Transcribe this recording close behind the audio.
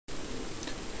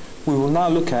We will now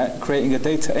look at creating a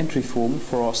data entry form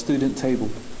for our student table.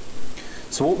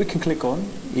 So what we can click on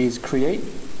is create,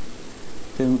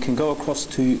 then we can go across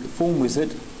to form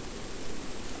wizard,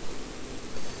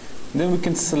 and then we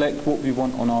can select what we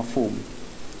want on our form.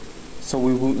 So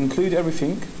we will include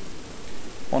everything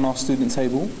on our student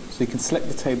table, so you can select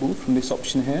the table from this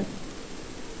option here.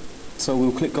 So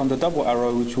we'll click on the double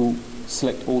arrow which will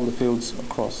select all the fields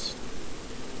across.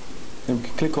 Then we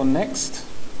can click on next.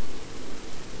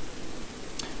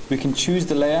 We can choose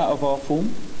the layout of our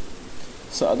form.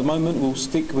 So at the moment we'll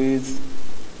stick with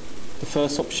the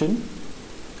first option.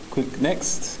 Click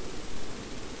next,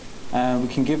 and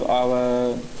we can give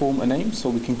our form a name, so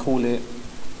we can call it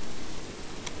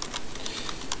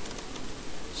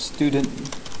student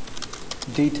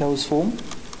details form,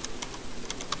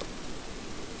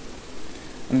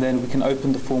 and then we can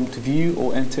open the form to view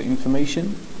or enter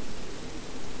information,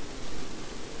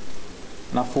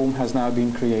 and our form has now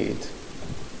been created.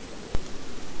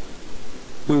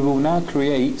 We will now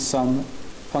create some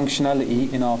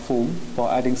functionality in our form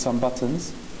by adding some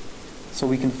buttons. So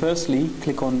we can firstly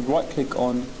right click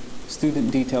on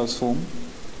student details form,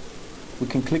 we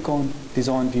can click on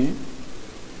design view,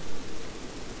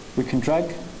 we can drag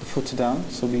the footer down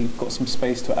so we've got some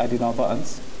space to add in our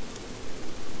buttons.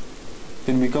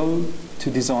 Then we go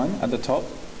to design at the top,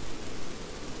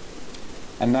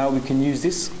 and now we can use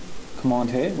this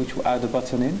command here which will add a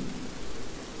button in.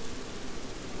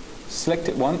 Select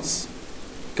it once,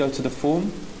 go to the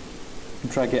form,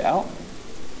 drag it out,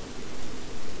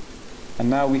 and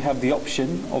now we have the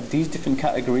option of these different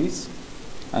categories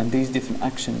and these different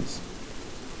actions.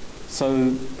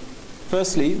 So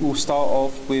firstly we'll start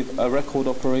off with a record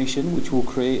operation which will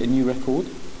create a new record.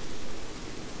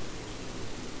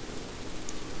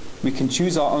 We can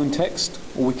choose our own text,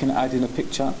 or we can add in a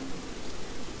picture.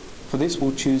 For this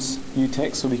we'll choose new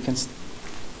text, so we can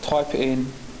type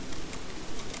in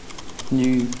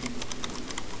new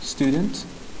student.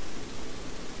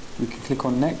 We can click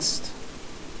on next.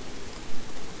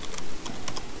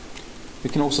 We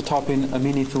can also type in a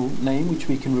meaningful name which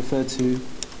we can refer to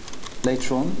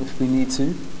later on if we need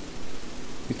to.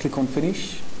 We click on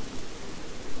finish,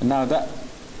 and now that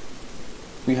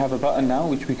we have a button now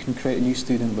which we can create a new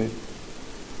student with.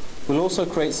 We'll also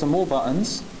create some more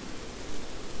buttons,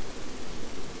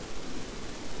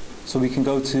 so we can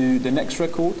go to the next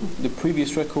record, the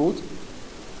previous record,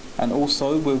 and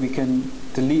also where we can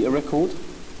delete a record.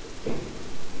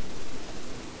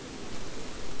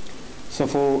 So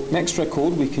for next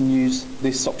record we can use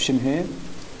this option here.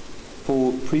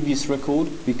 For previous record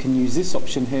we can use this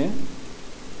option here.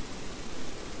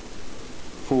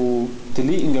 For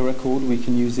deleting a record we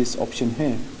can use this option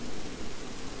here.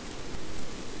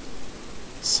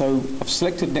 So I've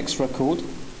selected next record.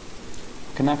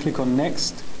 I can now click on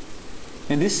next.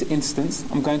 In this instance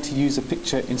I'm going to use a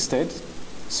picture instead.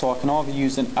 So I can either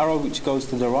use an arrow which goes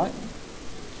to the right,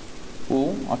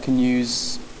 or I can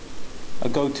use a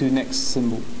go to next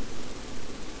symbol.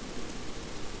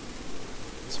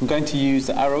 So I'm going to use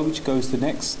the arrow which goes to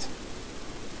next,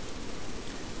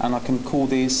 and I can call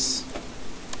this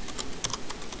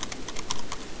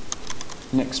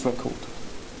next record.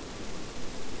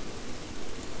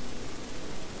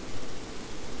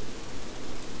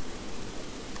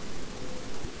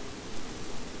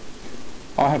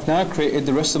 I have now created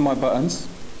the rest of my buttons.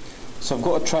 So I've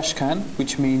got a trash can,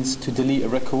 which means to delete a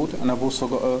record, and I've also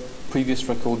got a previous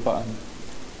record button.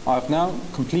 I've now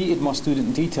completed my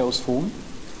student details form.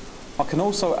 I can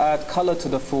also add colour to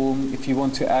the form if you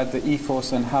want to add the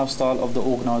ethos and house style of the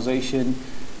organisation.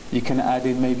 You can add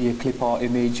in maybe a clip art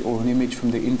image or an image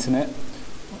from the internet,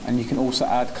 and you can also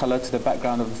add colour to the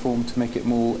background of the form to make it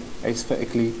more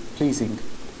aesthetically pleasing.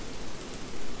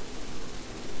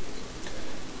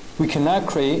 We can now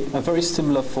create a very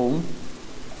similar form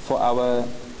for our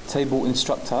table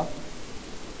instructor.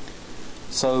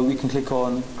 So we can click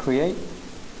on create,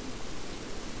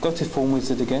 go to form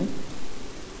wizard again,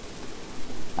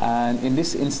 and in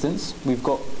this instance we've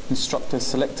got instructor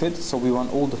selected, so we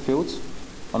want all the fields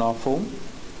on our form.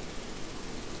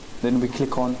 Then we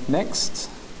click on next,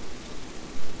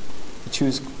 we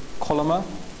choose columnar,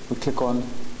 we click on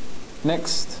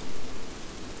next,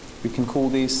 we can call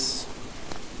this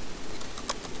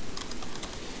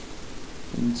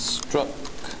instructor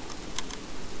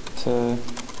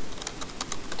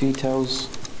details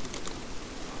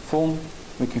form.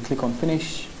 We can click on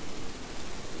finish,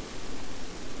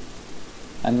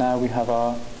 and now we have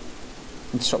our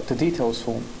instructor details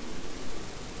form.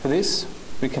 For this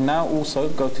we can now also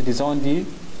go to design view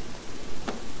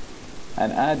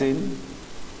and add in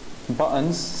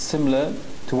buttons similar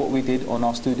to what we did on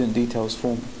our student details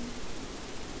form.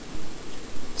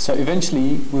 So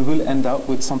eventually we will end up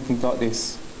with something like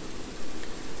this.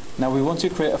 Now we want to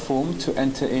create a form to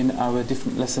enter in our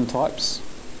different lesson types.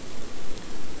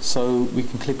 So we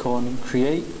can click on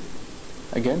create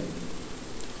again,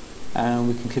 and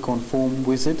we can click on form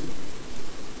wizard.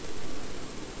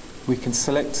 We can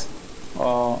select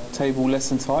our table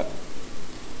lesson type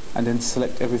and then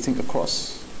select everything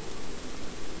across.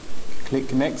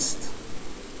 Click next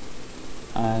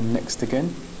and next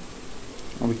again,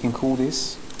 and we can call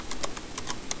this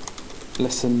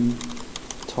lesson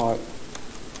type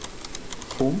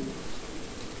form.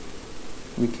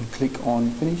 We can click on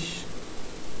finish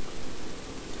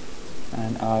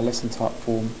and our lesson type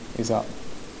form is up.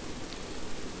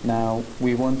 Now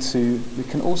we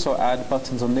can also add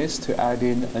buttons on this to add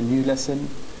in a new lesson,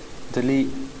 delete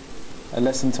a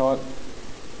lesson type,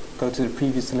 go to the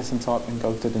previous lesson type and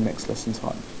go to the next lesson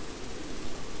type.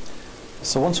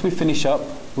 So once we finish up,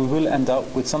 we will end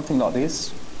up with something like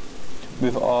this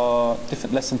with our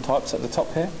different lesson types at the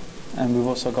top here, and we've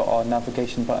also got our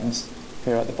navigation buttons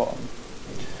here at the bottom.